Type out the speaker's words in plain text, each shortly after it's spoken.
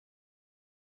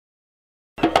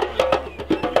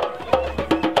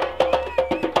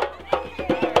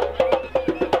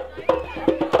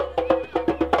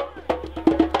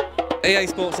EA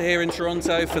Sports are here in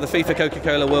Toronto for the FIFA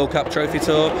Coca-Cola World Cup Trophy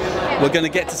Tour. We're going to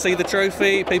get to see the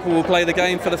trophy, people will play the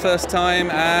game for the first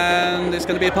time, and it's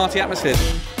going to be a party atmosphere.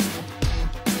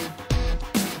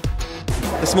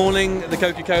 This morning the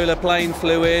Coca-Cola plane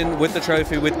flew in with the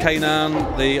trophy with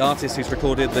Kanan, the artist who's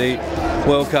recorded the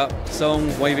World Cup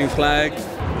song, Waving Flag.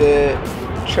 The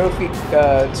trophy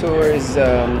tour is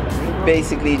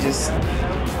basically just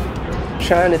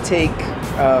trying to take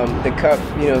the cup,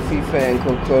 you know, FIFA and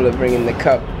Coca-Cola bringing the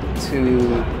cup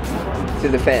to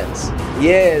the fans.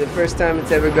 Yeah, the first time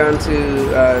it's ever gone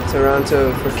to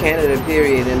Toronto for Canada,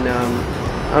 period, and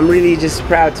I'm really just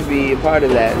proud to be a part of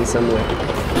that in some way.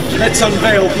 Let's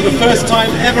unveil for the first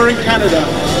time ever in Canada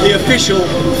the official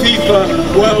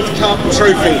FIFA World Cup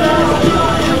trophy.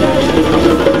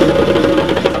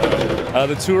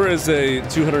 The tour is a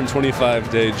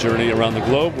 225-day journey around the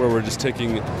globe where we're just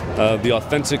taking the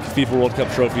authentic FIFA World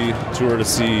Cup trophy tour to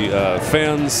see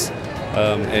fans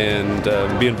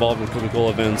and be involved in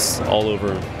Coca-Cola events all over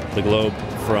the globe,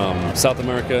 from South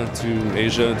America to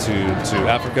Asia to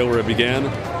Africa where it began,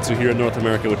 to here in North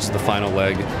America, which is the final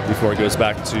leg before it goes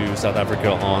back to South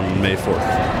Africa on May 4th.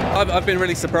 I've been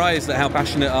really surprised at how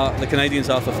passionate the Canadians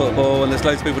are for football, and there's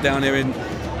loads of people down here in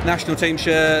national team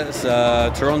shirts,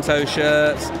 Toronto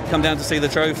shirts, come down to see the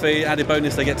trophy. Added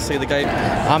bonus, they get to see the game.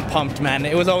 I'm pumped, man.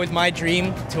 It was always my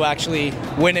dream to actually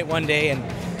win it one day, and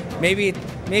maybe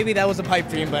that was a pipe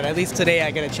dream, but at least today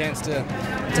I get a chance to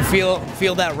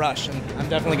feel that rush, and I'm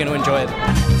definitely going to enjoy it.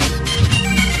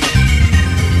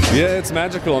 Yeah, it's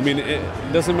magical. I mean, it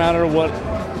doesn't matter what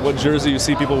jersey you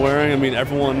see people wearing. I mean,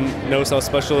 everyone knows how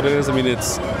special it is. I mean,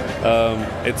 it's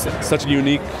such a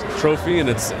unique trophy, and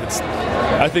it's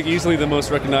I think easily the most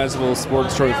recognizable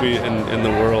sports trophy in the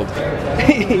world.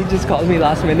 He just called me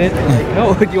last minute, like,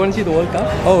 no, do you want to see the World Cup?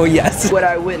 Oh, yes. What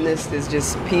I witnessed is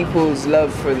just people's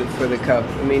love for the cup.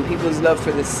 I mean, people's love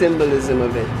for the symbolism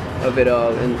of it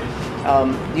all, and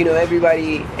you know,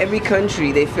 every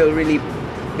country, they feel really,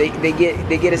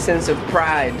 they get a sense of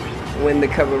pride when the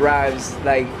cup arrives,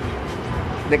 like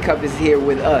the cup is here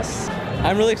with us.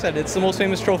 I'm really excited. It's the most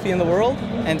famous trophy in the world,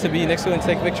 and to be next to it and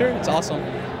take a picture, it's awesome.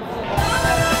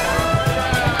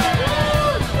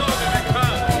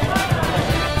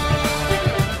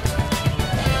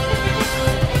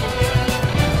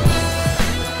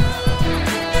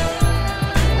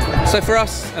 So for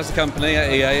us as a company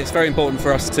at EA, it's very important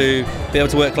for us to be able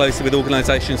to work closely with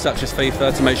organisations such as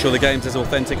FIFA to make sure the game's as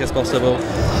authentic as possible.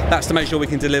 That's to make sure we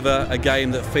can deliver a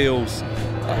game that feels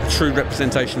a true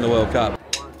representation of the World Cup.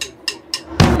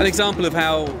 An example of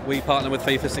how we partner with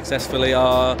FIFA successfully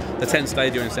are the 10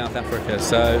 stadia in South Africa.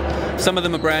 So some of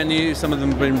them are brand new, some of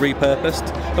them have been repurposed.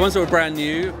 The ones that were brand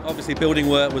new, obviously building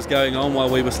work was going on while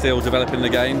we were still developing the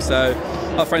game. So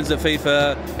our friends at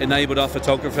FIFA enabled our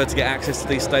photographer to get access to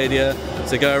these stadia,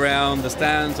 to go around the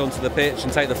stands, onto the pitch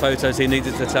and take the photos he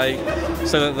needed to take,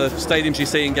 so that the stadiums you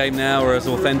see in game now are as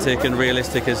authentic and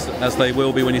realistic as they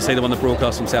will be when you see them on the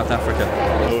broadcast from South Africa.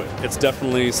 It's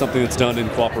definitely something that's done in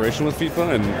cooperation with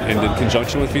FIFA and in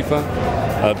conjunction with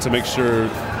FIFA to make sure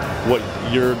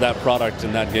that product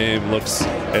in that game looks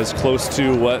as close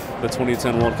to what the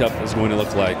 2010 World Cup is going to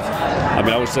look like. I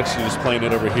mean, I was actually just playing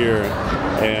it over here,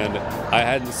 and I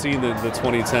hadn't seen the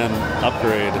 2010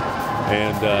 upgrade,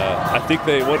 and I think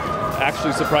what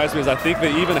actually surprised me is I think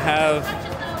they even have,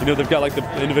 you know, they've got like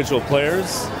the individual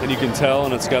players, and you can tell,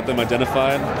 and it's got them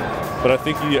identified. But I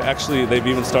think they've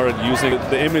even started using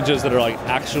the images that are like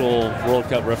actual World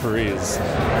Cup referees,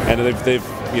 and they've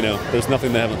you know, there's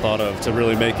nothing they haven't thought of to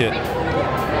really make it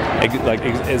like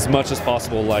as much as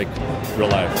possible like real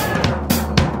life.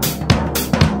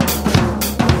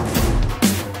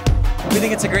 We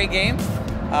think it's a great game.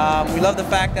 We love the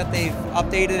fact that they've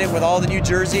updated it with all the new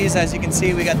jerseys. As you can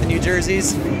see, we got the new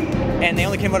jerseys, and they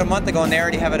only came out a month ago and they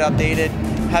already have it updated.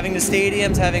 Having the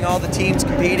stadiums, having all the teams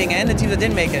competing, and the teams that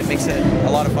didn't make it, makes it a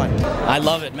lot of fun. I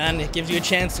love it, man. It gives you a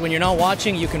chance, when you're not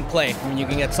watching, you can play. I mean, you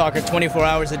can get soccer 24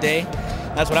 hours a day.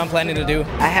 That's what I'm planning to do.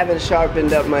 I haven't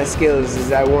sharpened up my skills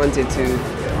as I wanted to,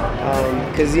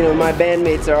 because you know, my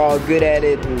bandmates are all good at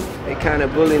it and they kind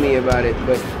of bully me about it,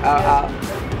 but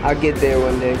I'll get there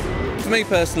one day. For me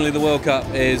personally, the World Cup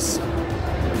is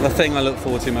the thing I look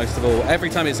forward to most of all. Every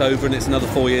time it's over and it's another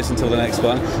 4 years until the next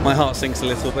one, my heart sinks a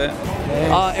little bit.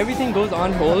 Everything goes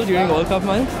on hold during World Cup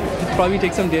month. Probably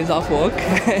take some days off work.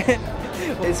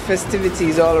 It's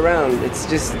festivities all around. It's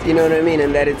just, you know what I mean,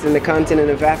 and that it's in the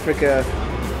continent of Africa,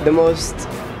 the most,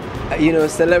 you know,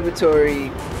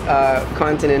 celebratory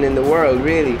continent in the world,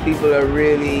 really. People are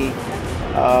really,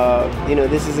 you know,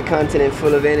 this is a continent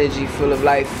full of energy, full of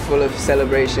life, full of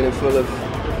celebration, and full of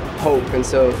hope. And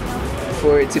so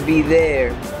for it to be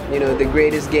there you know, the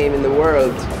greatest game in the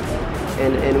world,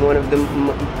 and one of the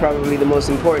probably the most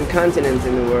important continents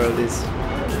in the world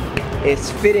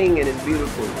is fitting and it's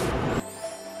beautiful.